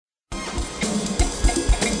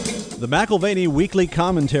The McIlvaney Weekly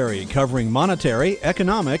Commentary, covering monetary,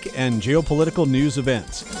 economic, and geopolitical news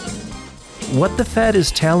events. What the Fed is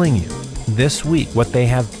telling you this week, what they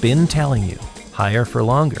have been telling you, higher for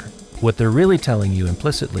longer, what they're really telling you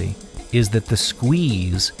implicitly is that the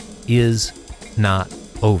squeeze is not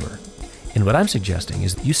over. And what I'm suggesting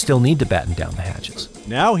is that you still need to batten down the hatches.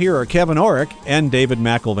 Now here are Kevin Orrick and David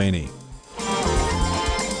McIlvaney.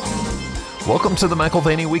 Welcome to the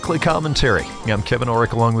McIlvaney Weekly Commentary. I'm Kevin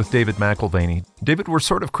Orrick along with David McIlvaney. David, we're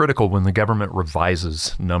sort of critical when the government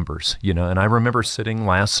revises numbers, and I remember sitting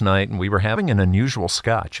last night and we were having an unusual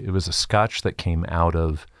scotch. It was a scotch that came out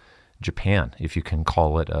of Japan, if you can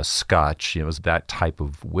call it a scotch. It was that type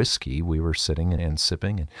of whiskey we were sitting and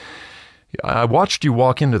sipping. And I watched you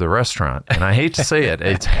walk into the restaurant, and I hate to say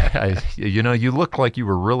it, you looked like you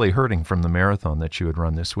were really hurting from the marathon that you had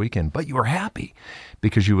run this weekend, but you were happy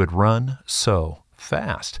because you had run so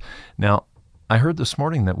fast. Now, I heard this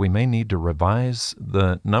morning that we may need to revise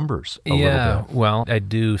the numbers a little bit. Well, I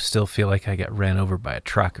do still feel like I got ran over by a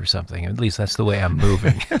truck or something. At least that's the way I'm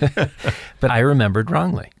moving. But I remembered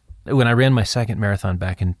wrongly. When I ran my second marathon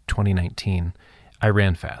back in 2019, I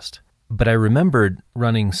ran fast. But I remembered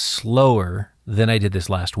running slower than I did this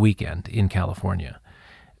last weekend in California.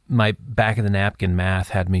 My back of the napkin math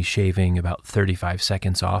had me shaving about 35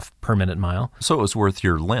 seconds off per minute mile. So it was worth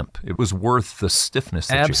your limp. It was worth the stiffness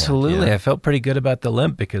that Absolutely. you had. Yeah. I felt pretty good about the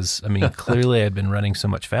limp because, clearly I'd been running so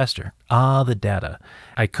much faster. The data.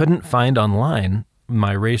 I couldn't find online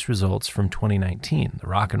my race results from 2019, the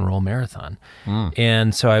Rock and Roll Marathon.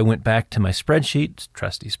 And so I went back to my spreadsheet,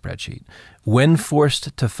 trusty spreadsheet. When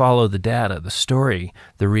forced to follow the data, the story,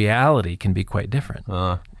 the reality can be quite different.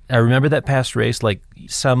 I remember that past race like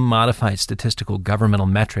some modified statistical governmental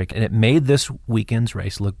metric, and it made this weekend's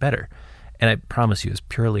race look better. And I promise you, it's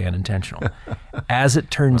purely unintentional. As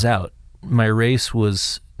it turns out, my race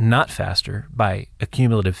was not faster by a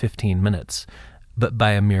cumulative 15 minutes, but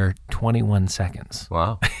by a mere 21 seconds.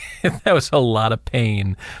 Wow. That was a lot of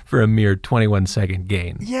pain for a mere 21-second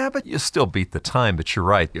gain. Yeah, but you still beat the time, but you're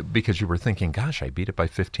right, because you were thinking, gosh, I beat it by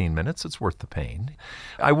 15 minutes, it's worth the pain.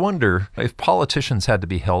 I wonder if politicians had to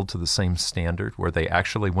be held to the same standard where they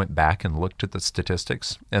actually went back and looked at the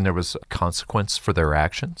statistics and there was a consequence for their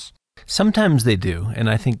actions. Sometimes they do, and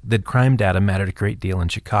I think the crime data mattered a great deal in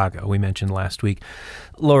Chicago. We mentioned last week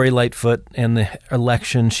Lori Lightfoot and the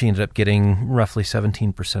election. She ended up getting roughly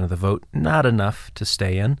 17% of the vote, not enough to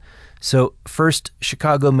stay in. So first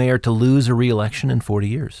Chicago mayor to lose a re-election in 40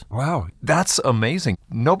 years. Wow, that's amazing.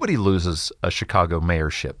 Nobody loses a Chicago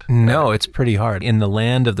mayorship. No, it's pretty hard. In the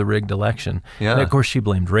land of the rigged election. Yeah. And of course, she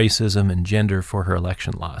blamed racism and gender for her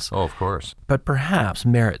election loss. Oh, of course. But perhaps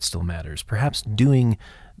merit still matters. Perhaps doing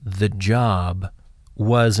the job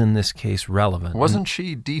was, in this case, relevant. Wasn't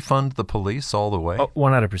she defund the police all the way?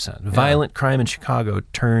 100%. Violent crime in Chicago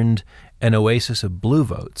turned an oasis of blue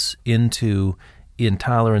votes into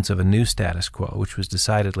intolerance of a new status quo, which was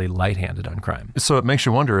decidedly light-handed on crime. So it makes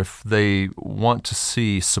you wonder if they want to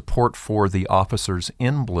see support for the officers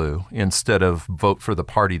in blue instead of vote for the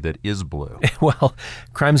party that is blue. Well,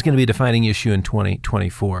 crime's going to be a defining issue in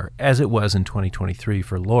 2024, as it was in 2023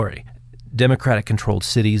 for Lori. Democratic-controlled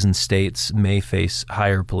cities and states may face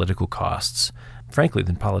higher political costs, frankly,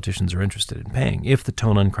 than politicians are interested in paying if the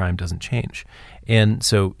tone on crime doesn't change. And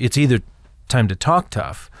so it's either time to talk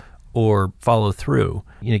tough or follow through.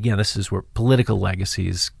 And again, this is where political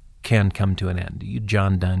legacies can come to an end.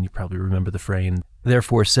 John Donne, you probably remember the phrase,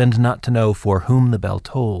 "Therefore send not to know for whom the bell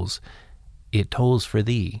tolls, it tolls for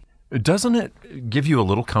thee." Doesn't it give you a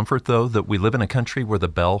little comfort, though, that we live in a country where the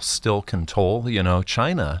bell still can toll?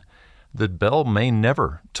 China, the bell may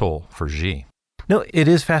never toll for Xi. No, it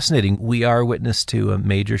is fascinating. We are witness to a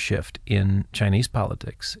major shift in Chinese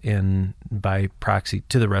politics and by proxy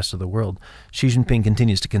to the rest of the world. Xi Jinping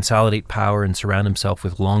continues to consolidate power and surround himself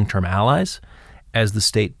with long-term allies as the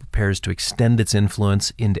state prepares to extend its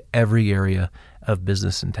influence into every area of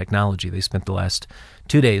business and technology. They spent the last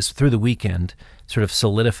 2 days through the weekend sort of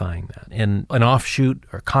solidifying that. And an offshoot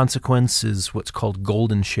or consequence is what's called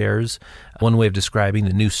golden shares, one way of describing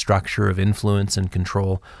the new structure of influence and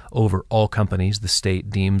control over all companies the state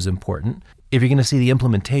deems important. If you're going to see the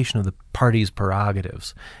implementation of the party's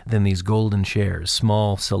prerogatives, then these golden shares,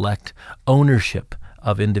 small, select ownership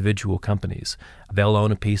of individual companies, they'll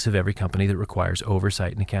own a piece of every company that requires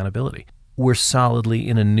oversight and accountability. we're solidly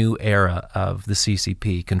in a new era of the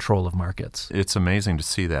CCP, control of markets. It's amazing to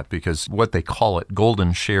see that because what they call it,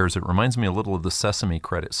 golden shares, it reminds me a little of the Sesame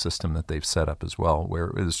credit system that they've set up as well,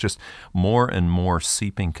 where it's just more and more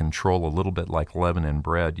seeping control, a little bit like leaven in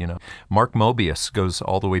bread. Mark Mobius goes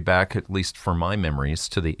all the way back, at least for my memories,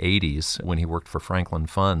 to the 80s when he worked for Franklin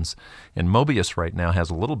Funds. And Mobius right now has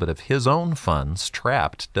a little bit of his own funds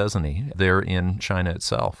trapped, doesn't he, there in China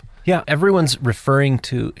itself. Yeah, everyone's referring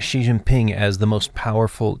to Xi Jinping as the most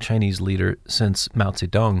powerful Chinese leader since Mao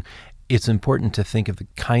Zedong. It's important to think of the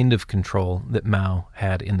kind of control that Mao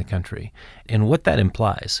had in the country and what that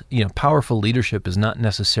implies. Powerful leadership is not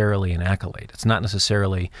necessarily an accolade. It's not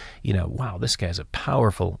necessarily, wow, this guy's a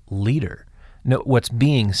powerful leader. No, what's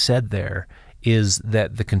being said there is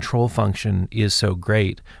that the control function is so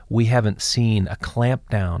great, we haven't seen a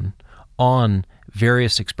clampdown on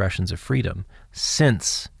various expressions of freedom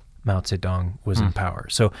since Mao Zedong was in power.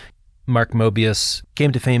 So Mark Mobius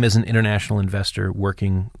came to fame as an international investor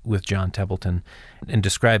working with John Templeton and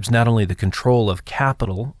describes not only the control of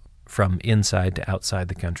capital from inside to outside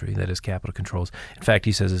the country, that is capital controls. In fact,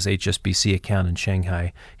 he says his HSBC account in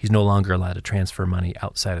Shanghai, he's no longer allowed to transfer money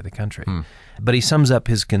outside of the country. But he sums up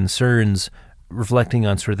his concerns reflecting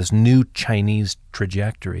on sort of this new Chinese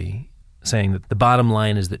trajectory, saying that the bottom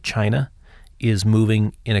line is that China is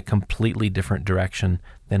moving in a completely different direction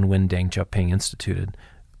than when Deng Xiaoping instituted,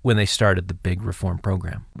 when they started the big reform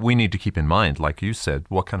program. We need to keep in mind, like you said,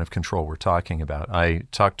 what kind of control we're talking about. I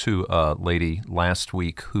talked to a lady last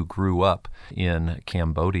week who grew up in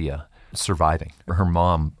Cambodia, surviving. Her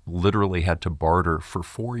mom literally had to barter for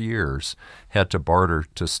 4 years,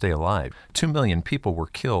 to stay alive. 2 million people were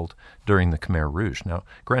killed during the Khmer Rouge. Now,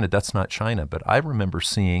 granted, that's not China, but I remember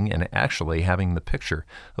seeing and actually having the picture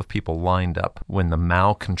of people lined up when the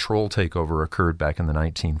Mao control takeover occurred back in the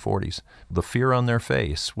 1940s. The fear on their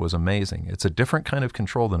face was amazing. It's a different kind of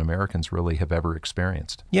control than Americans really have ever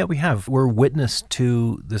experienced. Yeah, we have. We're witness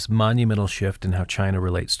to this monumental shift in how China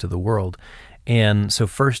relates to the world. And so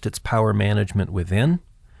first, it's power management within,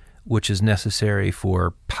 which is necessary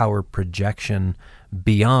for power projection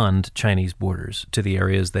beyond Chinese borders to the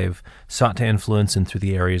areas they've sought to influence and through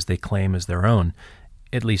the areas they claim as their own,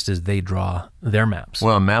 at least as they draw their maps.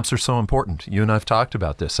 Well, maps are so important. You and I have talked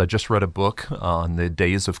about this. I just read a book on the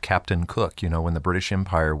days of Captain Cook, when the British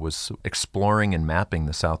Empire was exploring and mapping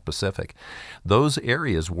the South Pacific. Those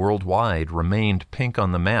areas worldwide remained pink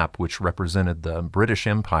on the map, which represented the British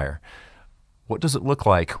Empire. What does it look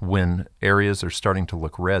like when areas are starting to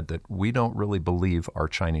look red that we don't really believe are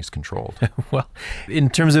Chinese controlled? Well, in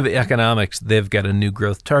terms of economics, they've got a new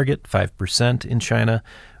growth target, 5% in China,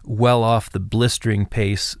 well off the blistering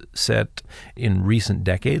pace set in recent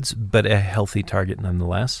decades, but a healthy target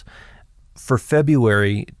nonetheless. For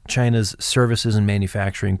February, China's services and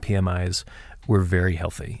manufacturing PMIs were very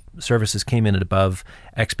healthy. Services came in at above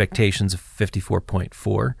expectations of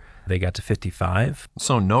 54.4. They got to 55.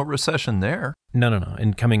 So no recession there. No.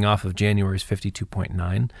 And coming off of January's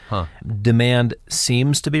 52.9. Demand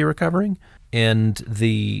seems to be recovering. And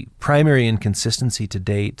the primary inconsistency to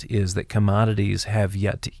date is that commodities have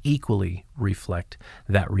yet to equally reflect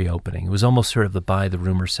that reopening. It was almost sort of the buy the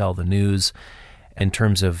rumor, sell the news in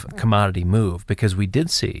terms of commodity move, because we did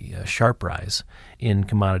see a sharp rise in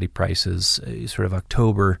commodity prices sort of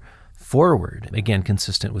October forward, again,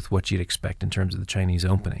 consistent with what you'd expect in terms of the Chinese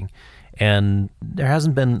opening. And there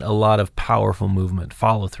hasn't been a lot of powerful movement,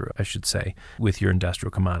 follow-through, I should say, with your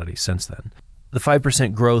industrial commodities since then. The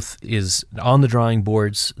 5% growth is on the drawing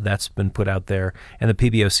boards. That's been put out there. And the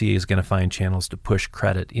PBOC is going to find channels to push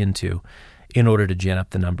credit into in order to gin up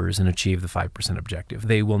the numbers and achieve the 5% objective.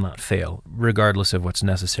 They will not fail, regardless of what's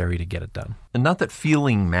necessary to get it done. And not that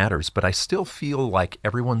feeling matters, but I still feel like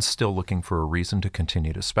everyone's still looking for a reason to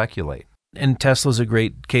continue to speculate. And Tesla's a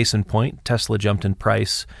great case in point. Tesla jumped in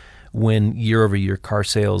price when year-over-year car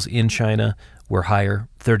sales in China were higher,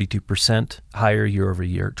 32% higher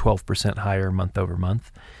year-over-year, 12% higher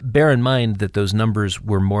month-over-month. Bear in mind that those numbers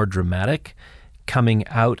were more dramatic coming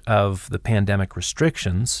out of the pandemic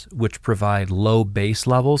restrictions, which provide low base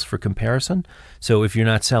levels for comparison. So if you're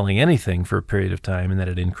not selling anything for a period of time and then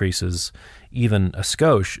it increases even a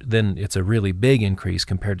skosh, then it's a really big increase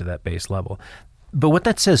compared to that base level. But what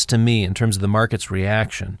that says to me in terms of the market's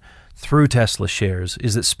reaction through Tesla shares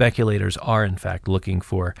is that speculators are, in fact, looking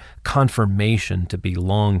for confirmation to be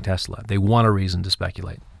long Tesla. They want a reason to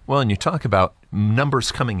speculate. Well, and you talk about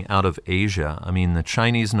numbers coming out of Asia. I mean, the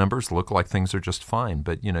Chinese numbers look like things are just fine,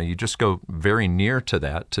 but, you just go very near to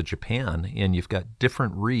that, to Japan, and you've got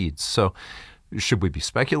different reads. So Should we be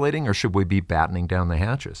speculating or should we be battening down the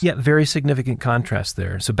hatches? Yeah, very significant contrast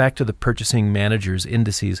there. So back to the purchasing managers'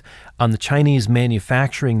 indices. On the Chinese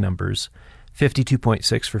manufacturing numbers,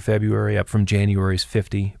 52.6 for February, up from January's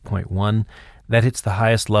 50.1. That hits the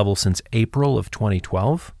highest level since April of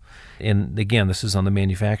 2012. And again, this is on the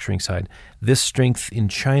manufacturing side. This strength in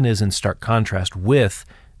China is in stark contrast with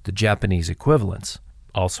the Japanese equivalents,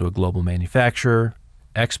 also a global manufacturer,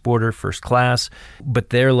 exporter, first class, but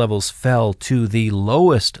their levels fell to the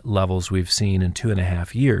lowest levels we've seen in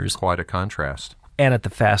 2.5 years. Quite a contrast. And at the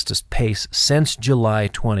fastest pace since July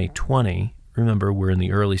 2020. Remember, we're in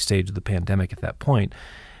the early stage of the pandemic at that point,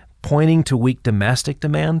 pointing to weak domestic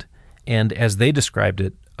demand and, as they described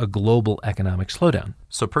it, a global economic slowdown.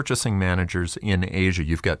 So purchasing managers in Asia,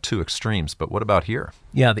 you've got two extremes, but what about here?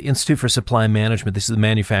 Yeah, the Institute for Supply Management, this is the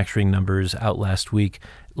manufacturing numbers out last week,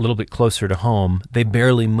 a little bit closer to home. They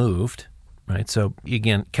barely moved, right? So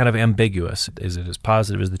again, kind of ambiguous. Is it as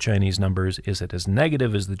positive as the Chinese numbers? Is it as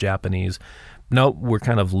negative as the Japanese? No, we're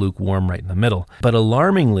kind of lukewarm right in the middle. But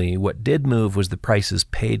alarmingly, what did move was the prices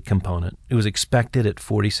paid component. It was expected at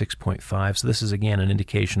 46.5. So this is, again, an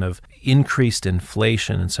indication of increased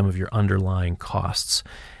inflation in some of your underlying costs.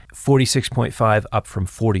 46.5 up from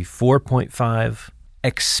 44.5.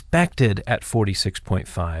 Expected at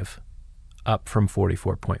 46.5. Up from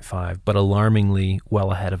 44.5, but alarmingly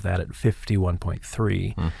well ahead of that at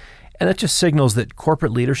 51.3. And that just signals that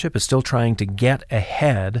corporate leadership is still trying to get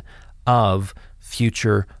ahead of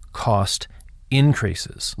future cost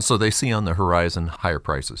increases. So they see on the horizon higher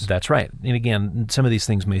prices. That's right. And again, some of these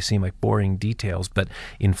things may seem like boring details, but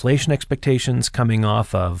inflation expectations coming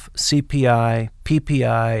off of CPI,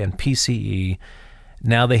 PPI, and PCE,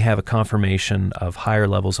 now they have a confirmation of higher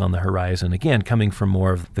levels on the horizon, again, coming from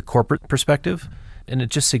more of the corporate perspective. And it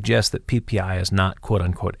just suggests that PPI is not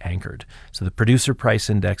quote-unquote anchored. So the producer price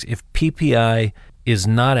index, if PPI is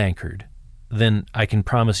not anchored, then I can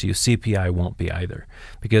promise you CPI won't be either,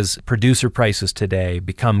 because producer prices today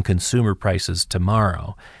become consumer prices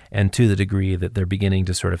tomorrow. And to the degree that they're beginning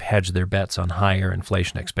to sort of hedge their bets on higher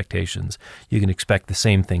inflation expectations, you can expect the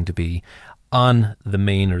same thing to be on the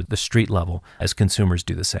main or the street level as consumers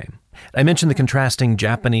do the same. I mentioned the contrasting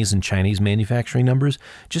Japanese and Chinese manufacturing numbers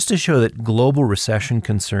just to show that global recession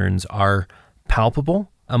concerns are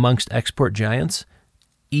palpable amongst export giants,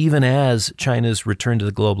 even as China's return to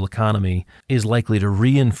the global economy is likely to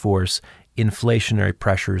reinforce inflationary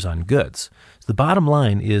pressures on goods. So the bottom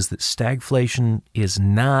line is that stagflation is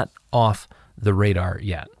not off the radar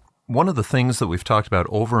yet. One of the things that we've talked about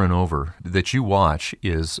over and over that you watch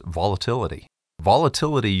is volatility.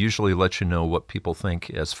 Volatility usually lets you know what people think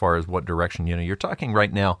as far as what direction. You're talking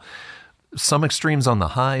right now, some extremes on the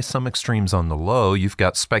high, some extremes on the low. You've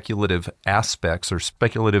got speculative aspects or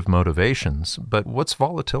speculative motivations, but what's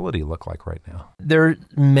volatility look like right now? There are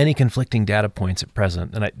many conflicting data points at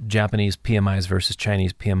present, and Japanese PMIs versus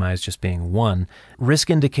Chinese PMIs just being one. Risk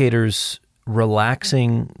indicators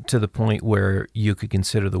relaxing to the point where you could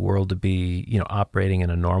consider the world to be, operating in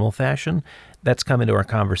a normal fashion. That's come into our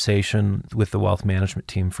conversation with the wealth management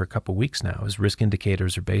team for a couple of weeks now, as risk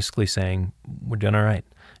indicators are basically saying, we're doing all right.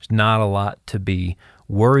 There's not a lot to be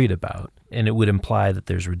worried about. And it would imply that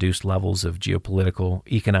there's reduced levels of geopolitical,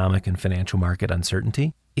 economic, and financial market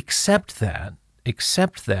uncertainty. Except that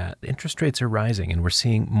interest rates are rising, and we're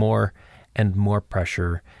seeing more and more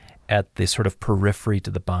pressure at the sort of periphery to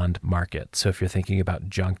the bond market. So if you're thinking about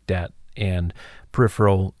junk debt and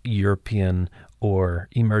peripheral European or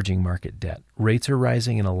emerging market debt, rates are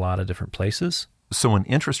rising in a lot of different places. So when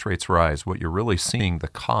interest rates rise, what you're really seeing, the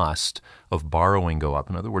cost of borrowing go up.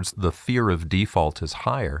 In other words, the fear of default is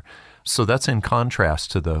higher. So that's in contrast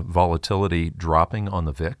to the volatility dropping on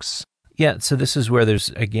the VIX. Yeah, so this is where there's,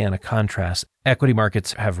 again, a contrast. Equity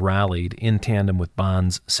markets have rallied in tandem with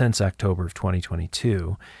bonds since October of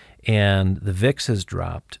 2022. And the VIX has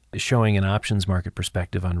dropped, showing an options market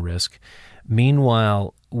perspective on risk.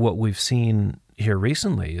 Meanwhile, what we've seen here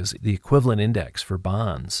recently is the equivalent index for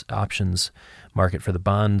bonds, options market for the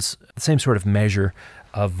bonds, the same sort of measure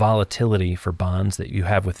of volatility for bonds that you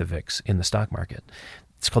have with the VIX in the stock market.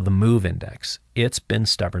 It's called the MOVE index. It's been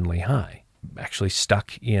stubbornly high, actually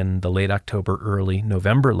stuck in the late October, early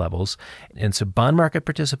November levels. And so bond market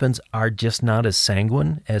participants are just not as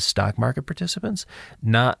sanguine as stock market participants,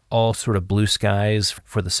 not all sort of blue skies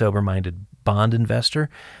for the sober-minded bond investor.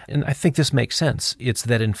 And I think this makes sense. It's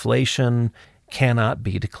that inflation cannot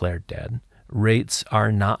be declared dead. Rates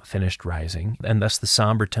are not finished rising, and thus the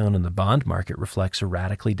somber tone in the bond market reflects a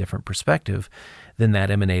radically different perspective than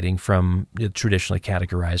that emanating from traditionally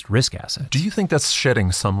categorized risk assets. Do you think that's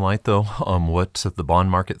shedding some light, though, on what the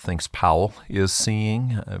bond market thinks Powell is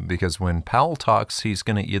seeing? Because when Powell talks, he's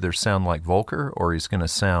going to either sound like Volcker or he's going to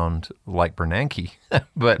sound like Bernanke.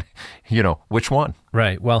 But, which one?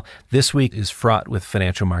 Right. Well, this week is fraught with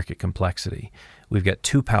financial market complexity. We've got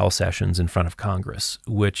 2 Powell sessions in front of Congress,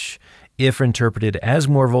 which, if interpreted as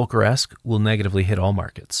more Volcker-esque, will negatively hit all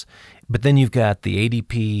markets. But then you've got the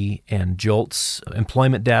ADP and JOLTS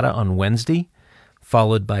employment data on Wednesday,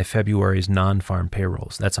 followed by February's non-farm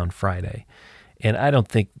payrolls. That's on Friday. And I don't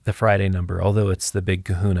think the Friday number, although it's the big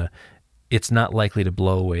kahuna, it's not likely to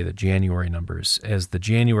blow away the January numbers, as the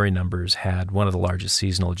January numbers had one of the largest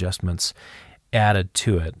seasonal adjustments added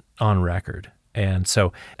to it on record. And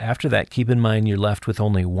so after that, keep in mind you're left with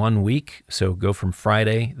only 1 week. So go from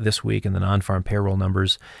Friday this week and the non-farm payroll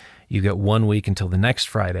numbers. You've got 1 week until the next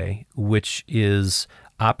Friday, which is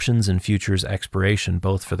options and futures expiration,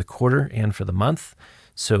 both for the quarter and for the month.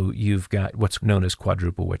 So you've got what's known as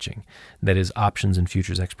quadruple witching. That is options and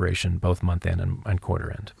futures expiration, both month end and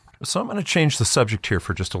quarter end. So I'm going to change the subject here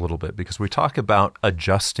for just a little bit, because we talk about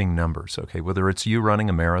adjusting numbers, okay? Whether it's you running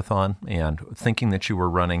a marathon and thinking that you were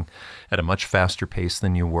running at a much faster pace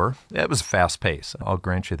than you were. It was a fast pace, I'll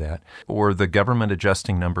grant you that. Or the government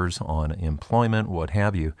adjusting numbers on employment, what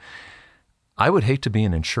have you. I would hate to be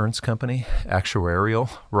an insurance company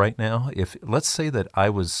actuarial right now. If, let's say that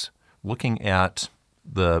I was looking at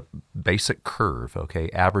the basic curve,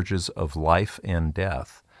 okay, averages of life and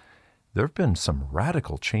death. There have been some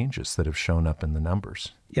radical changes that have shown up in the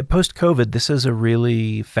numbers. Yeah, post-COVID, this is a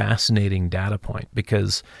really fascinating data point,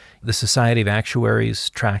 because the Society of Actuaries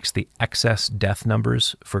tracks the excess death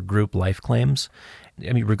numbers for group life claims.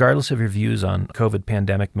 I mean, regardless of your views on COVID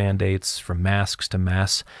pandemic mandates, from masks to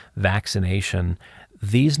mass vaccination,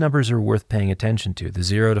 these numbers are worth paying attention to. The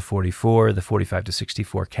 0 to 44, the 45 to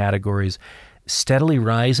 64 categories, steadily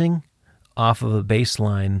rising off of a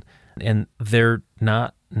baseline, and they're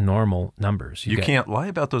not normal numbers. You can't lie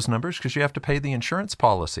about those numbers because you have to pay the insurance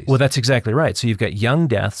policies. Well, that's exactly right. So you've got young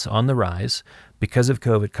deaths on the rise because of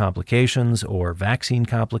COVID complications or vaccine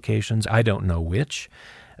complications. I don't know which,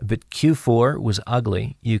 but Q4 was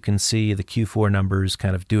ugly. You can see the Q4 numbers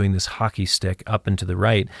kind of doing this hockey stick up and to the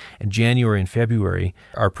right, and January and February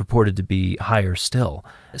are purported to be higher still.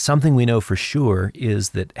 Something we know for sure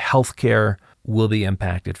is that healthcare will be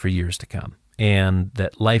impacted for years to come, and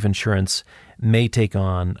that life insurance may take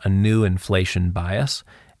on a new inflation bias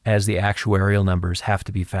as the actuarial numbers have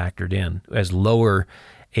to be factored in, as lower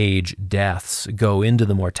age deaths go into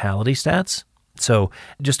the mortality stats. So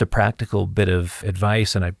just a practical bit of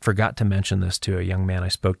advice, and I forgot to mention this to a young man I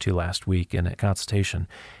spoke to last week in a consultation.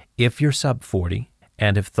 If you're sub 40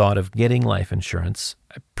 and have thought of getting life insurance,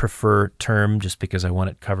 I prefer term just because I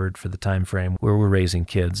want it covered for the time frame where we're raising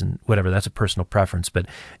kids and whatever. That's a personal preference, but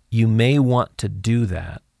you may want to do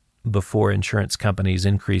that before insurance companies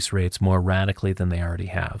increase rates more radically than they already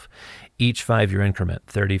have. Each 5-year increment,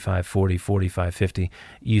 35, 40, 45, 50,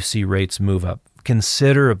 you see rates move up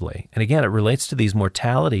considerably. And again, it relates to these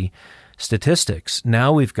mortality statistics.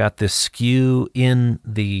 Now we've got this skew in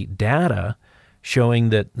the data showing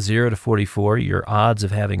that 0 to 44, your odds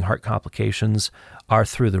of having heart complications are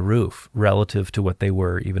through the roof relative to what they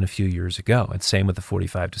were even a few years ago. And same with the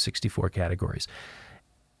 45 to 64 categories.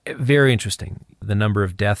 Very interesting, the number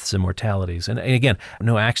of deaths and mortalities. And again,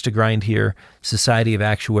 no axe to grind here. Society of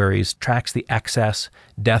Actuaries tracks the excess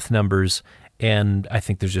death numbers, and I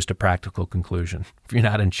think there's just a practical conclusion. If you're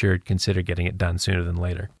not insured, consider getting it done sooner than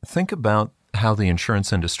later. Think about how the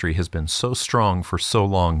insurance industry has been so strong for so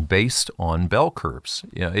long based on bell curves.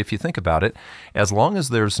 If you think about it, as long as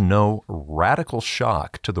there's no radical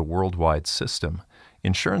shock to the worldwide system,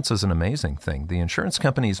 insurance is an amazing thing. The insurance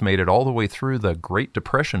companies made it all the way through the Great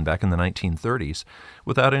Depression back in the 1930s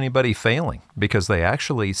without anybody failing, because they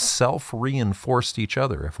actually self-reinforced each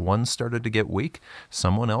other. If one started to get weak,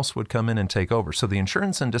 someone else would come in and take over. So the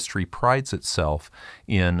insurance industry prides itself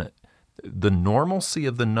in the normalcy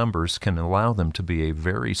of the numbers can allow them to be a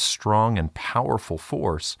very strong and powerful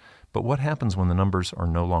force. But what happens when the numbers are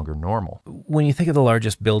no longer normal? When you think of the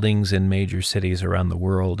largest buildings in major cities around the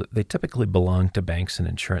world, they typically belong to banks and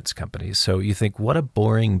insurance companies. So you think, what a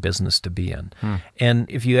boring business to be in. And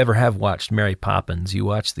if you ever have watched Mary Poppins, you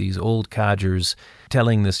watch these old codgers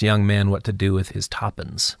telling this young man what to do with his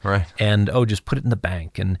toppins. Right. And, just put it in the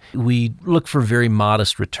bank. And we look for very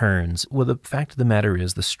modest returns. Well, the fact of the matter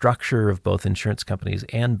is the structure of both insurance companies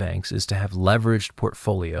and banks is to have leveraged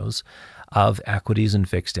portfolios of equities and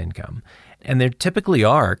fixed income. And they typically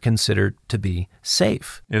are considered to be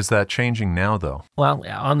safe. Is that changing now, though? Well,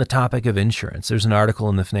 on the topic of insurance, there's an article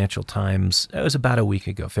in the Financial Times, it was about a week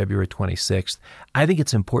ago, February 26th. I think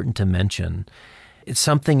it's important to mention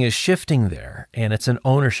something is shifting there, and it's an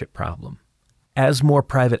ownership problem. As more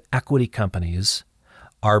private equity companies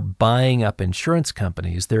are buying up insurance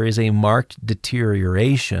companies, there is a marked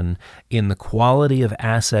deterioration in the quality of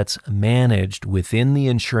assets managed within the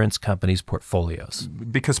insurance company's portfolios.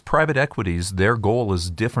 Because private equities, their goal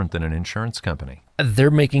is different than an insurance company.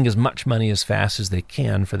 They're making as much money as fast as they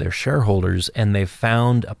can for their shareholders, and they've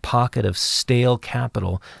found a pocket of stale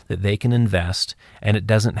capital that they can invest, and it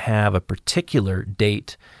doesn't have a particular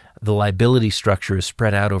date. The liability structure is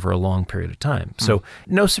spread out over a long period of time. So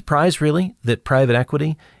no surprise, really, that private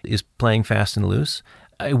equity is playing fast and loose.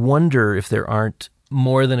 I wonder if there aren't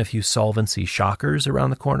more than a few solvency shockers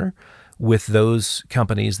around the corner with those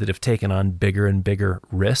companies that have taken on bigger and bigger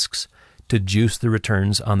risks to juice the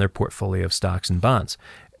returns on their portfolio of stocks and bonds.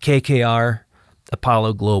 KKR,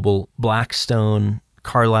 Apollo Global, Blackstone,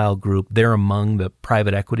 Carlyle Group, they're among the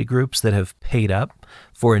private equity groups that have paid up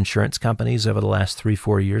for insurance companies over the last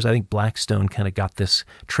 3-4 years. I think Blackstone kind of got this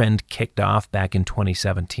trend kicked off back in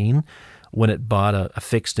 2017 when it bought a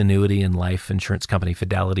fixed annuity and life insurance company,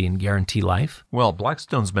 Fidelity and Guarantee Life. Well,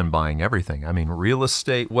 Blackstone's been buying everything. I mean, real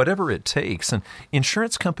estate, whatever it takes. And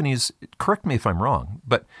insurance companies, correct me if I'm wrong,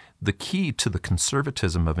 but the key to the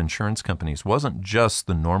conservatism of insurance companies wasn't just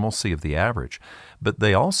the normalcy of the average, but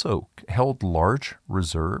they also held large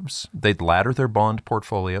reserves. They'd ladder their bond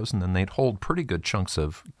portfolios, and then they'd hold pretty good chunks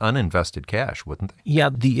of uninvested cash, wouldn't they? Yeah,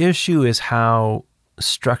 the issue is how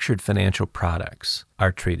structured financial products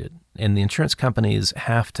are treated. And the insurance companies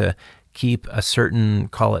have to keep a certain,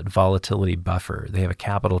 call it volatility buffer. They have a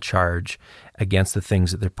capital charge against the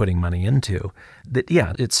things that they're putting money into that,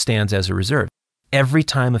 it stands as a reserve. Every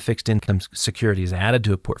time a fixed income security is added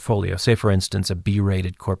to a portfolio, say for instance a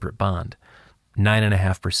B-rated corporate bond,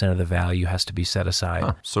 9.5% of the value has to be set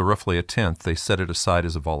aside. So roughly a tenth, they set it aside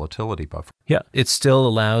as a volatility buffer. Yeah, it still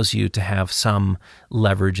allows you to have some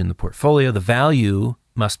leverage in the portfolio. The value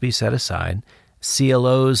must be set aside.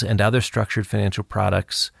 CLOs and other structured financial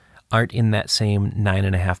products aren't in that same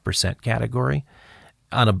 9.5% category.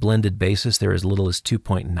 On a blended basis, they're as little as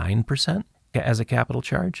 2.9% as a capital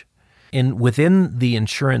charge. And within the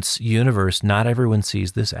insurance universe, not everyone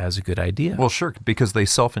sees this as a good idea. Well, sure, because they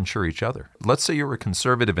self-insure each other. Let's say you're a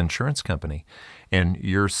conservative insurance company and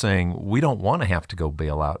you're saying, we don't want to have to go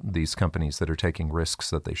bail out these companies that are taking risks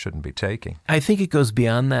that they shouldn't be taking. I think it goes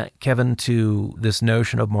beyond that, Kevin, to this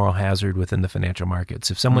notion of moral hazard within the financial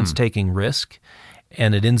markets. If someone's taking risk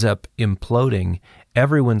and it ends up imploding,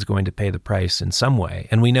 everyone's going to pay the price in some way.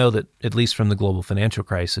 And we know that, at least from the global financial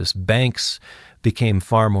crisis, banks became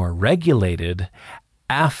far more regulated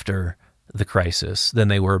after the crisis than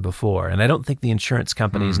they were before. And I don't think the insurance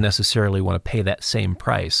companies necessarily want to pay that same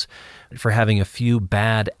price for having a few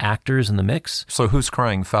bad actors in the mix. So who's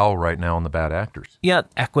crying foul right now on the bad actors? Yeah,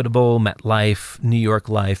 Equitable, MetLife, New York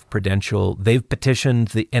Life, Prudential, they've petitioned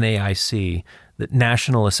the NAIC, the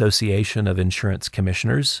National Association of Insurance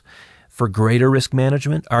Commissioners, for greater risk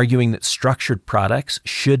management, arguing that structured products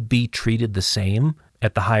should be treated the same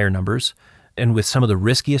at the higher numbers, and with some of the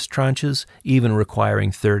riskiest tranches, even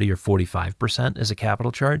requiring 30 or 45% as a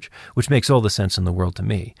capital charge, which makes all the sense in the world to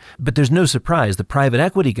me. But there's no surprise, the private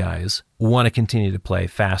equity guys want to continue to play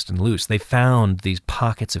fast and loose. They found these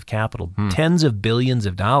pockets of capital, tens of billions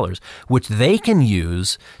of dollars, which they can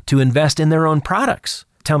use to invest in their own products.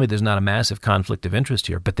 Tell me there's not a massive conflict of interest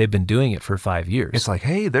here, but they've been doing it for 5 years. It's like,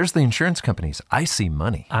 hey, there's the insurance companies. I see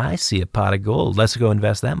money. I see a pot of gold. Let's go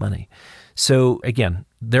invest that money. So again,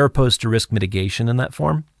 they're opposed to risk mitigation in that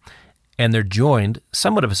form, and they're joined,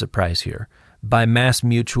 somewhat of a surprise here, by Mass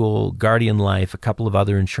Mutual, Guardian Life, a couple of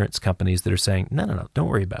other insurance companies that are saying, no, don't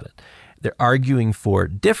worry about it. They're arguing for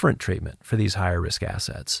different treatment for these higher risk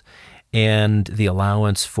assets and the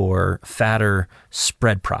allowance for fatter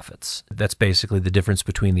spread profits. That's basically the difference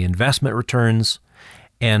between the investment returns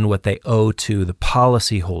and what they owe to the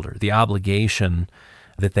policyholder, the obligation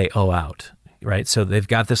that they owe out. Right? So they've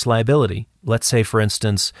got this liability. Let's say, for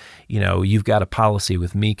instance, you've got a policy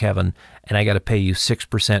with me, Kevin, and I got to pay you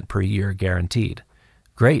 6% per year guaranteed.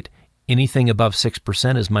 Great. Anything above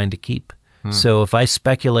 6% is mine to keep. So if I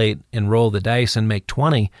speculate and roll the dice and make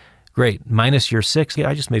 20, great. Minus your 6,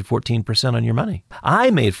 I just made 14% on your money. I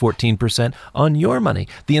made 14% on your money.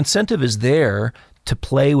 The incentive is there to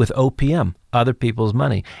play with OPM, other people's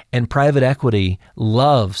money. And private equity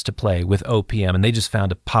loves to play with OPM, and they just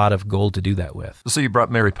found a pot of gold to do that with. So you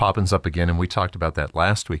brought Mary Poppins up again, and we talked about that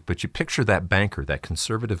last week, but you picture that banker, that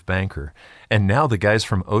conservative banker, and now the guys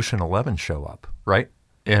from Ocean 11 show up, right?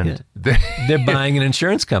 And they're buying an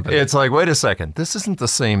insurance company. It's like, wait a second, this isn't the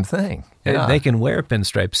same thing. Yeah. They can wear a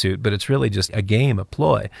pinstripe suit, but it's really just a game, a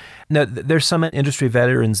ploy. Now, there's some industry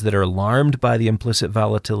veterans that are alarmed by the implicit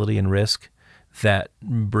volatility and risk that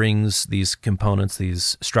brings these components,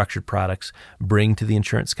 these structured products, bring to the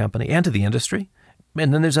insurance company and to the industry.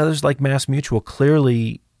 And then there's others like MassMutual,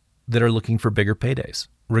 clearly, that are looking for bigger paydays,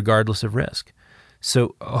 regardless of risk.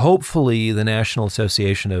 So hopefully the National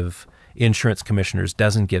Association of Insurance Commissioners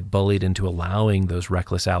doesn't get bullied into allowing those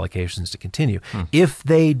reckless allocations to continue. If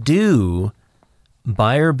they do,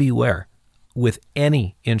 buyer beware with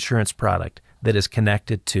any insurance product that is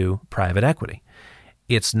connected to private equity.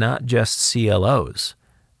 It's not just CLOs,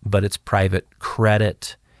 but it's private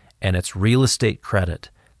credit and it's real estate credit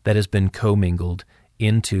that has been commingled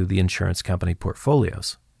into the insurance company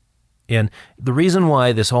portfolios. And the reason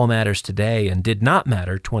why this all matters today and did not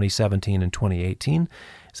matter 2017 and 2018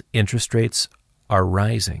 is interest rates are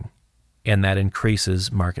rising, and that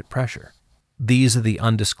increases market pressure. These are the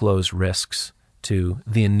undisclosed risks to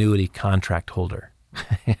the annuity contract holder.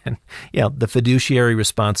 And, the fiduciary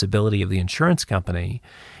responsibility of the insurance company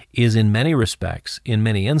is in many respects, in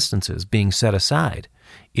many instances, being set aside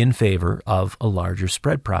in favor of a larger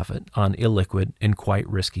spread profit on illiquid and quite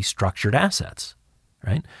risky structured assets,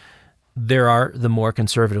 right? There are the more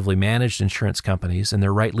conservatively managed insurance companies, and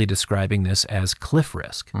they're rightly describing this as cliff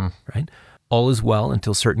risk, right? All is well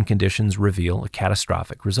until certain conditions reveal a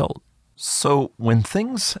catastrophic result. So when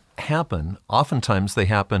things happen, oftentimes they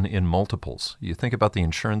happen in multiples. You think about the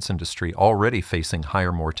insurance industry already facing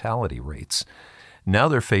higher mortality rates. Now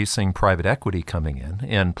they're facing private equity coming in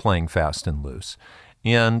and playing fast and loose.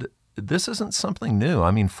 And this isn't something new.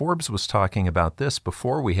 I mean, Forbes was talking about this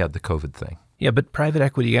before we had the COVID thing. Yeah, but private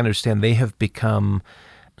equity, you understand, they have become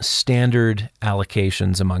standard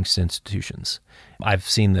allocations amongst institutions. I've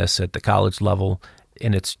seen this at the college level,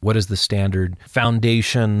 and it's what is the standard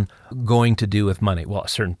foundation going to do with money? Well, a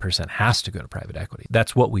certain percent has to go to private equity.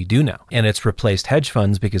 That's what we do now. And it's replaced hedge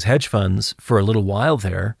funds because hedge funds, for a little while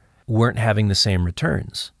there, weren't having the same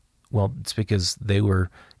returns. Well, it's because they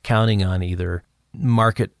were counting on either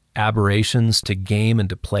market aberrations to game and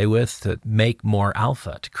to play with, to make more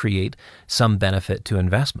alpha, to create some benefit to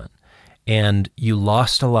investment. And you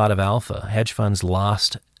lost a lot of alpha. Hedge funds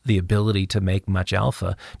lost the ability to make much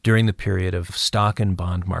alpha during the period of stock and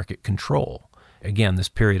bond market control. Again, this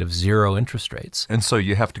period of zero interest rates. And so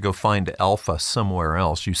you have to go find alpha somewhere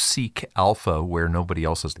else. You seek alpha where nobody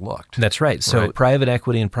else has looked. That's right. So private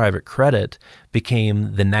equity and private credit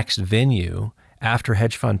became the next venue after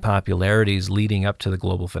hedge fund popularities leading up to the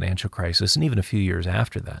global financial crisis, and even a few years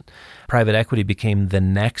after that. Private equity became the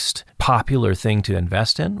next popular thing to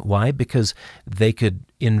invest in. Why? Because they could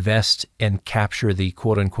invest and capture the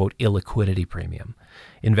quote-unquote illiquidity premium.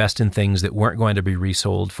 Invest in things that weren't going to be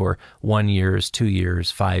resold for 1 year, 2 years,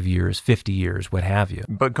 5 years, 50 years, what have you.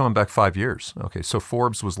 But going back 5 years. Okay, so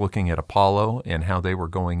Forbes was looking at Apollo and how they were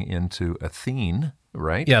going into Athene,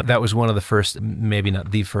 right? Yeah, that was one of the first, maybe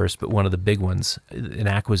not the first, but one of the big ones, an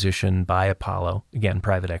acquisition by Apollo, again,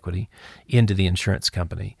 private equity, into the insurance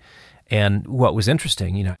company. And what was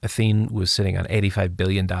interesting, Athene was sitting on $85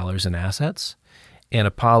 billion in assets, and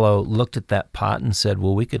Apollo looked at that pot and said,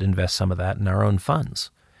 well, we could invest some of that in our own funds.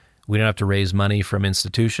 We don't have to raise money from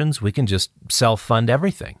institutions. We can just self-fund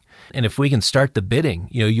everything. And if we can start the bidding,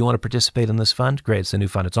 you want to participate in this fund? Great, it's a new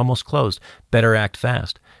fund. It's almost closed. Better act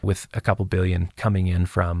fast, with a couple billion coming in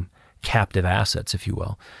from captive assets, if you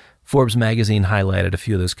will. Forbes magazine highlighted a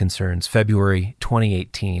few of those concerns. February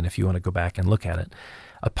 2018, if you want to go back and look at it.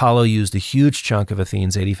 Apollo used a huge chunk of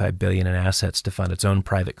Athene's $85 billion in assets to fund its own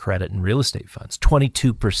private credit and real estate funds.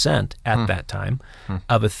 22% at that time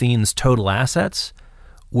of Athene's total assets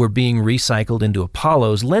were being recycled into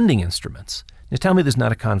Apollo's lending instruments. Now tell me there's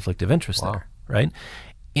not a conflict of interest there, right?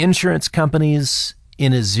 Insurance companies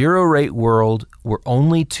in a zero-rate world were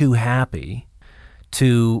only too happy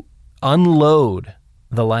to unload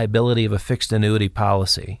the liability of a fixed annuity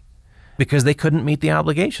policy because they couldn't meet the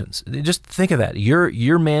obligations. Just think of that.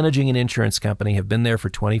 You're managing an insurance company, have been there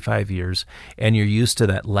for 25 years, and you're used to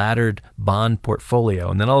that laddered bond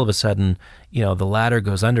portfolio. And then all of a sudden, the ladder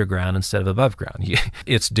goes underground instead of above ground.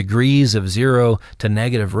 It's degrees of zero to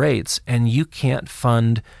negative rates, and you can't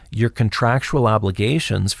fund your contractual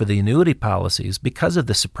obligations for the annuity policies because of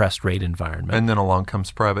the suppressed rate environment. And then along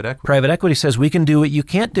comes private equity. Private equity says, we can do what you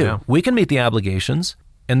can't do. Yeah. We can meet the obligations,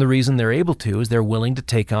 And the reason they're able to is they're willing to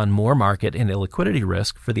take on more market and illiquidity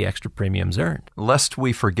risk for the extra premiums earned. Lest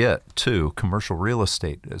we forget, too, commercial real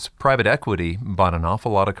estate. As private equity bought an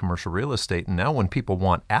awful lot of commercial real estate, and now when people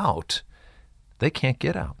want out, they can't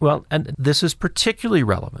get out. Well, and this is particularly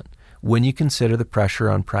relevant when you consider the pressure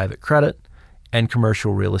on private credit and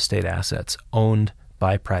commercial real estate assets owned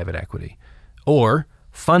by private equity or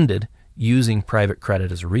funded using private credit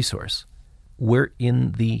as a resource. We're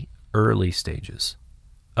in the early stages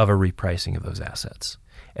of a repricing of those assets.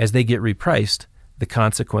 As they get repriced, the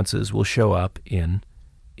consequences will show up in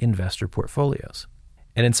investor portfolios.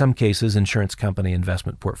 And in some cases, insurance company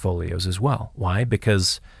investment portfolios as well. Why?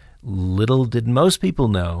 Because little did most people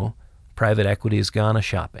know private equity has gone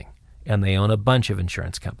a-shopping, and they own a bunch of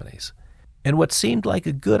insurance companies. And what seemed like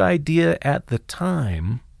a good idea at the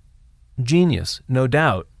time, genius, no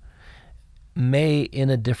doubt, may in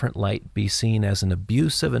a different light be seen as an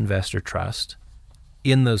abuse of investor trust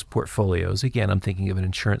in those portfolios. Again, I'm thinking of an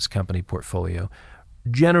insurance company portfolio,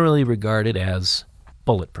 generally regarded as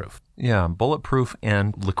bulletproof. Yeah, bulletproof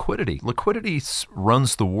and liquidity. Liquidity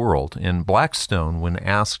runs the world. And Blackstone, when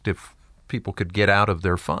asked if people could get out of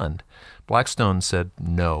their fund, Blackstone said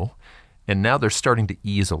no. And now they're starting to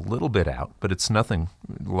ease a little bit out, but it's nothing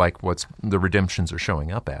like what the redemptions are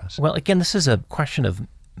showing up as. Well, again, this is a question of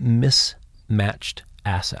mismatched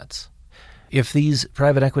assets. If these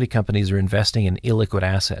private equity companies are investing in illiquid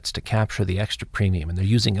assets to capture the extra premium, and they're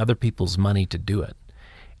using other people's money to do it,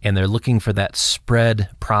 and they're looking for that spread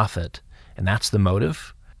profit, and that's the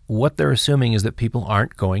motive, what they're assuming is that people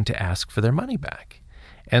aren't going to ask for their money back.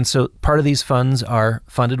 And so part of these funds are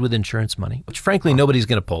funded with insurance money, which frankly nobody's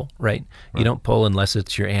going to pull, right? You don't pull unless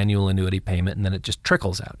it's your annual annuity payment, and then it just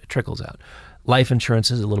trickles out. It trickles out. Life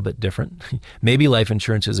insurance is a little bit different. Maybe life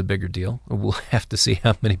insurance is a bigger deal. We'll have to see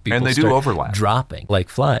how many people and they do overlap, dropping like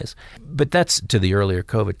flies. But that's to the earlier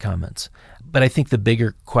COVID comments. But I think the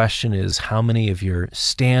bigger question is how many of your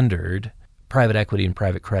standard private equity and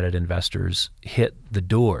private credit investors hit the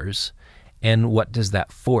doors, and what does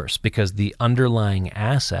that force? Because the underlying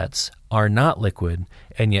assets are not liquid,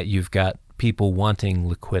 and yet you've got people wanting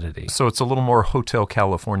liquidity. So it's a little more Hotel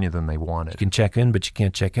California than they wanted. You can check in, but you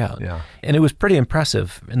can't check out. Yeah. And it was pretty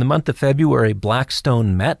impressive. In the month of February,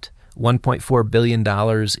 Blackstone met $1.4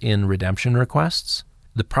 billion in redemption requests.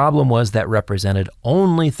 The problem was that represented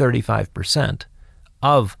only 35%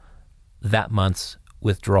 of that month's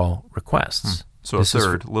withdrawal requests. So a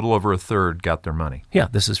little over a third got their money. Yeah,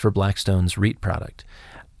 this is for Blackstone's REIT product.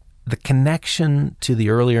 The connection to the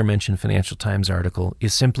earlier mentioned Financial Times article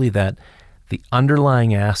is simply that the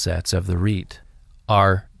underlying assets of the REIT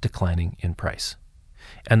are declining in price.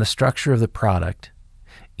 And the structure of the product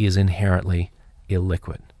is inherently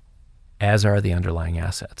illiquid, as are the underlying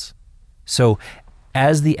assets. So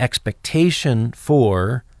as the expectation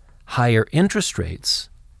for higher interest rates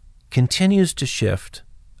continues to shift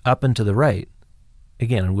up and to the right,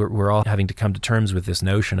 again, we're all having to come to terms with this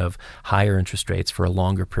notion of higher interest rates for a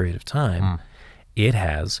longer period of time, it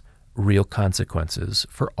has real consequences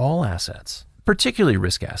for all assets, particularly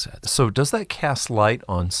risk assets. So does that cast light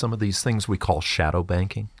on some of these things we call shadow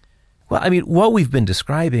banking? Well, I mean, what we've been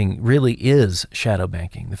describing really is shadow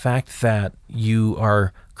banking. The fact that you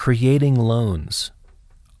are creating loans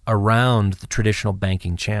around the traditional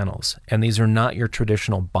banking channels, and these are not your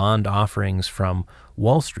traditional bond offerings from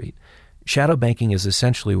Wall Street. Shadow banking is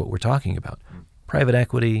essentially what we're talking about. Private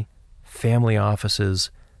equity, family offices,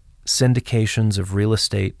 syndications of real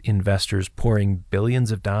estate investors pouring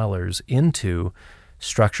billions of dollars into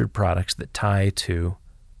structured products that tie to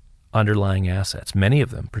underlying assets. Many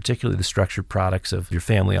of them, particularly the structured products of your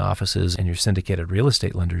family offices and your syndicated real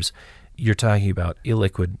estate lenders, you're talking about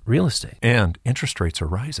illiquid real estate. And interest rates are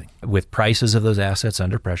rising. With prices of those assets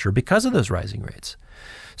under pressure because of those rising rates.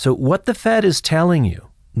 So what the Fed is telling you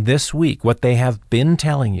this week, what they have been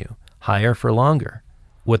telling you, higher for longer,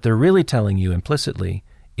 what they're really telling you implicitly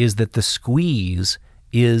is that the squeeze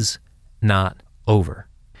is not over.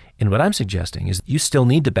 And what I'm suggesting is you still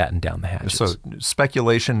need to batten down the hatches. So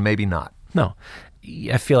speculation, maybe not. No.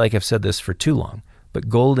 I feel like I've said this for too long, but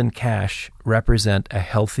gold and cash represent a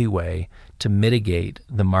healthy way to mitigate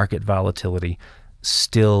the market volatility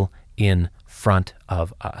still in front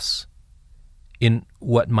of us, in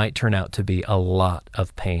what might turn out to be a lot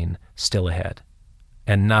of pain still ahead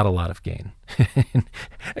and not a lot of gain.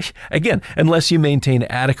 Again, unless you maintain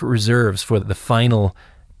adequate reserves for the final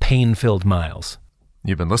pain-filled miles.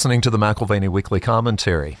 You've been listening to the McAlvany Weekly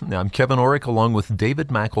Commentary. I'm Kevin Orrick along with David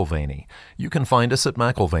McAlvany. You can find us at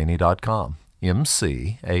McAlvany.com,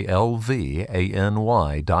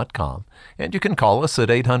 McAlvany.com. And you can call us at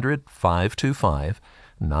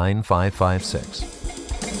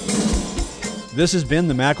 800-525-9556. This has been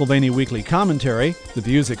the McAlvany Weekly Commentary. The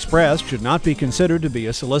views expressed should not be considered to be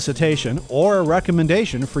a solicitation or a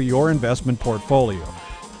recommendation for your investment portfolio.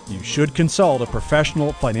 You should consult a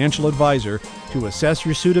professional financial advisor to assess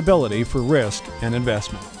your suitability for risk and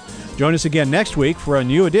investment. Join us again next week for a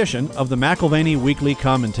new edition of the McAlvany Weekly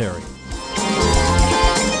Commentary.